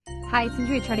Hi, it's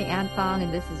injury attorney Ann Fong,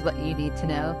 and this is what you need to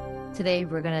know. Today,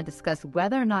 we're going to discuss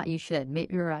whether or not you should admit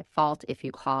you're at fault if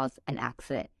you cause an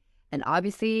accident. And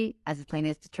obviously, as a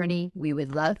plaintiff's attorney, we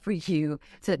would love for you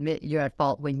to admit you're at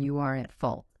fault when you are at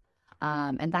fault.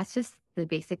 And that's just the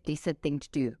basic decent thing to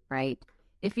do, right?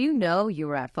 If you know you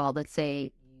were at fault, let's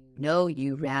say you know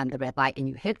you ran the red light and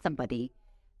you hit somebody,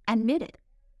 admit it.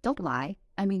 Don't lie.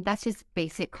 I mean, that's just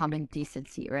basic common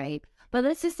decency, right? But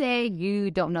let's just say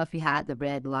you don't know if you had the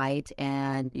red light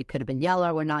and you could have been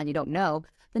yellow or not, and you don't know,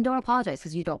 then don't apologize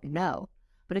because you don't know.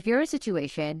 But if you're in a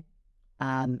situation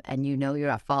and you know you're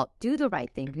at fault, do the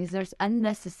right thing because there's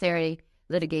unnecessary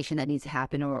litigation that needs to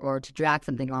happen or to drag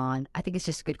something on. I think it's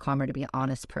just good karma to be an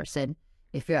honest person.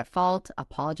 If you're at fault,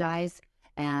 apologize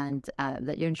and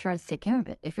let your insurance take care of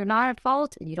it. If you're not at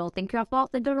fault and you don't think you're at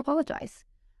fault, then don't apologize.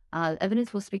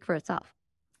 Evidence will speak for itself.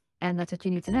 And that's what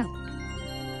you need to know.